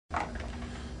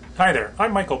Hi there,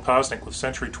 I'm Michael Poczynek with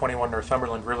Century 21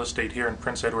 Northumberland Real Estate here in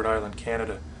Prince Edward Island,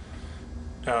 Canada.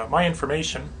 My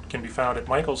information can be found at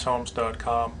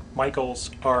michaelshomes.com,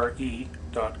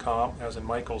 michaelsre.com, as in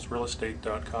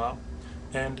michaelsrealestate.com,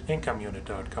 and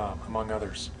incomeunit.com, among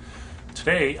others.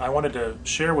 Today I wanted to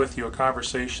share with you a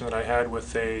conversation that I had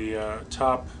with a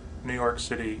top New York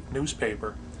City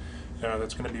newspaper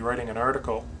that's going to be writing an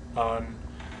article on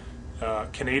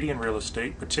Canadian real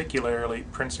estate, particularly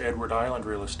Prince Edward Island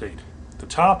real estate. The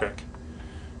topic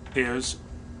is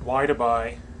why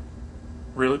buy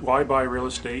real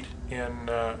estate in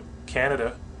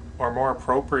Canada, or more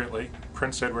appropriately,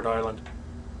 Prince Edward Island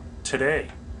today.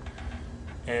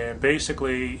 And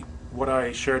basically, what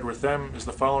I shared with them is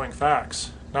the following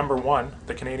facts. Number one,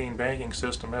 the Canadian banking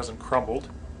system hasn't crumbled.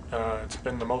 It's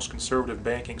been the most conservative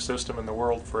banking system in the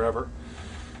world forever.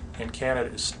 And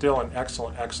Canada is still in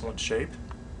excellent shape.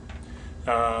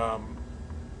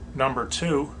 Number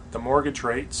two, the mortgage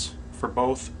rates for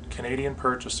both Canadian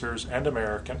purchasers and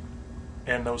American,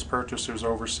 and those purchasers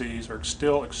overseas, are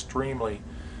still extremely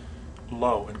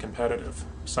low and competitive.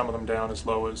 Some of them down as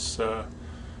low as 3.5%,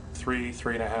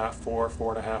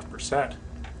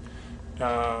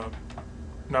 4.5%.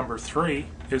 Number three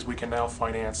is we can now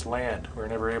finance land. We were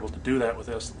never able to do that with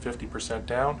less than 50%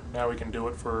 down. Now we can do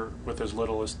it with as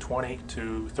little as 20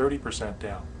 to 30%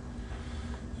 down.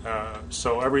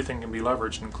 So everything can be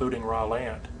leveraged, including raw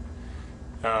land.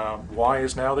 Why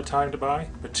is now the time to buy?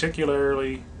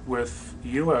 Particularly with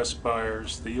U.S.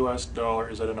 buyers, the U.S. dollar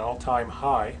is at an all-time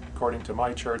high, according to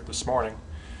my chart this morning.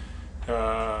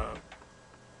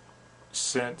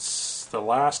 Since the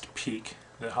last peak,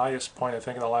 the highest point I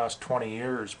think in the last 20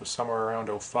 years was somewhere around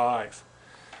 '05.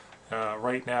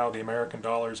 Right now the American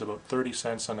dollar is about 30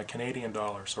 cents on the Canadian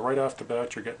dollar. So right off the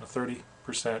bat you're getting a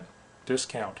 30%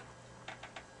 discount.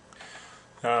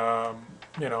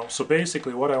 So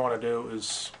basically what I want to do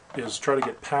is try to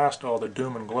get past all the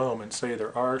doom and gloom and say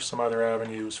there are some other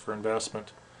avenues for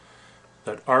investment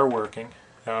that are working.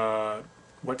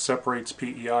 What separates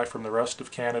p.e.i. from the rest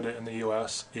of Canada and the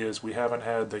U.S. is we haven't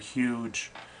had the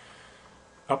huge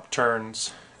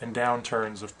upturns and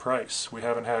downturns of price. We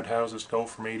haven't had houses go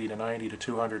from 80 to 90 to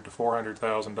 200 to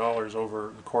 $400,000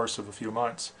 over the course of a few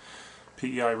months.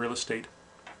 p.e.i. real estate,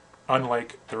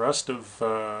 unlike the rest of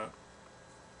the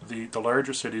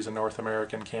larger cities in North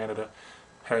America and Canada,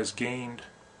 has gained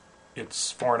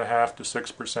its 4.5% to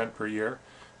 6% per year,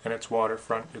 and its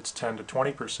waterfront it's 10 to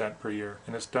 20% per year,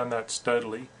 and it's done that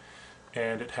steadily,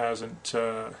 and it hasn't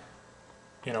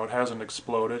it hasn't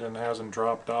exploded and hasn't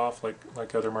dropped off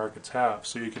like other markets have.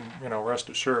 So you can rest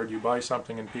assured, you buy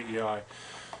something in p.e.i.,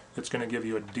 it's going to give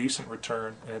you a decent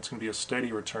return, and it's going to be a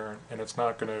steady return, and it's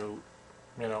not going to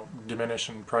diminish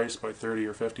in price by 30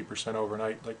 or 50%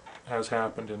 overnight, like has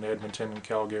happened in Edmonton and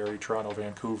Calgary, Toronto,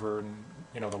 Vancouver, and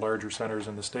the larger centers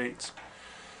in the States.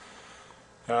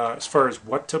 As far as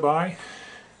what to buy,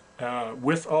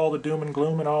 with all the doom and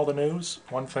gloom and all the news,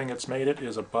 one thing that's made it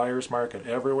is a buyer's market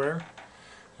everywhere.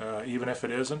 Even if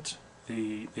it isn't,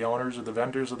 the owners or the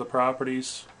vendors of the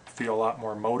properties feel a lot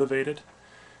more motivated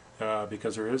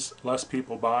because there is less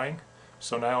people buying.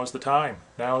 So now is the time.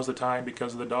 Now is the time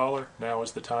because of the dollar. Now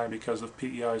is the time because of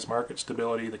p.e.i.'s market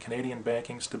stability, the Canadian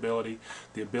banking stability,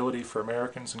 the ability for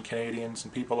Americans and Canadians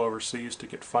and people overseas to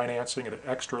get financing at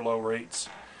extra low rates.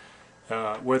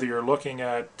 Whether you're looking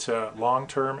at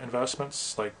long-term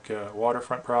investments like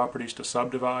waterfront properties to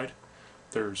subdivide,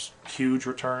 there's huge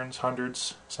returns,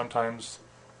 hundreds, sometimes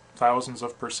thousands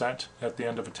of percent at the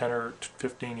end of a 10 or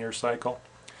 15-year cycle.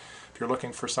 If you're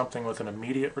looking for something with an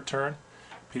immediate return,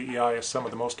 p.e.i. is some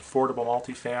of the most affordable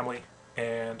multifamily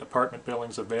and apartment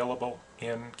buildings available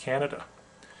in Canada.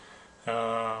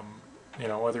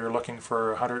 Whether you're looking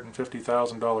for a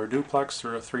 $150,000 duplex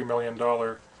or a $3 million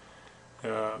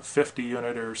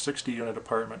 50-unit or 60-unit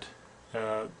apartment,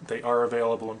 they are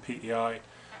available in p.e.i.,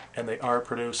 and they are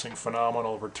producing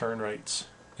phenomenal return rates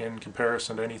in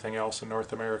comparison to anything else in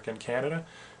North America and Canada,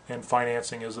 and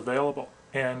financing is available,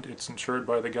 and it's insured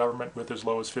by the government with as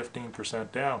low as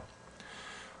 15% down.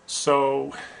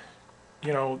 So,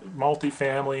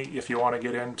 multifamily, if you want to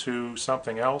get into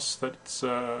something else that's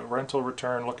rental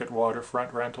return, look at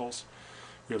waterfront rentals.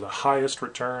 We have the highest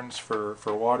returns for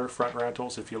waterfront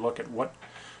rentals. If you look at what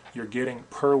you're getting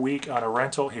per week on a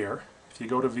rental here, if you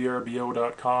go to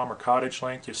vrbo.com or Cottage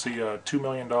Link, you see a $2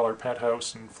 million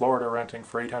penthouse in Florida renting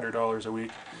for $800 a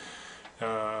week.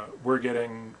 We're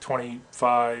getting $25,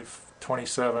 $27,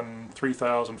 $3,000,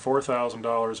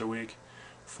 $4,000 a week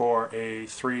for a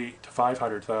 $300,000 to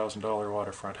 $500,000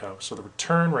 waterfront house. So the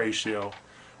return ratio,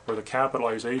 or the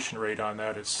capitalization rate on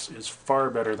that, is far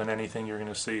better than anything you're going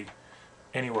to see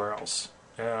anywhere else.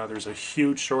 There's a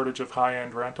huge shortage of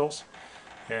high-end rentals,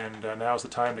 and now's the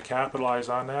time to capitalize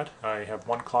on that. I have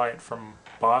one client from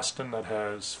Boston that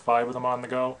has 5 of them on the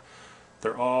go.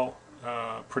 They're all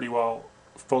pretty well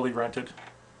fully rented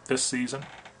this season.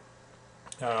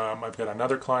 I've got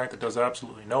another client that does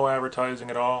absolutely no advertising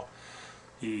at all.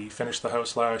 He finished the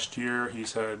house last year.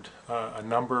 He's had a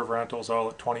number of rentals, all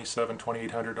at $2,700,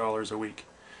 $2,800 a week.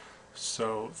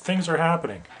 So things are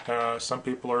happening. Some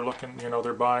people are looking, you know,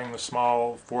 they're buying the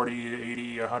small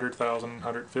 $40,000, $80,000, $100,000,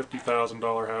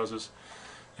 $150,000 houses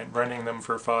and renting them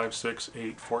for $500,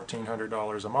 $600, $800,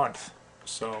 $1,400 a month.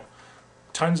 So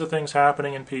tons of things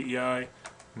happening in PEI.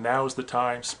 Now's the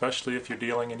time, especially if you're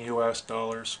dealing in US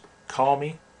dollars. Call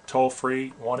me, toll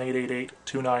free,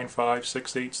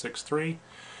 1-888-295-6863.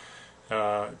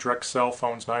 Direct cell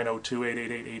phone's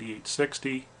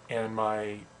 902-888-8860, and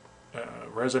my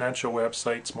residential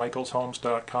website's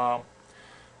michaelshomes.com,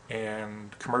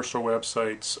 and commercial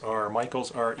websites are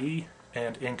michaelsre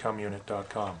and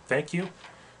incomeunit.com. Thank you.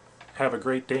 Have a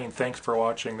great day, and thanks for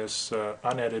watching this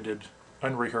unedited,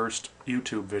 unrehearsed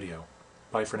YouTube video.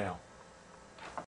 Bye for now.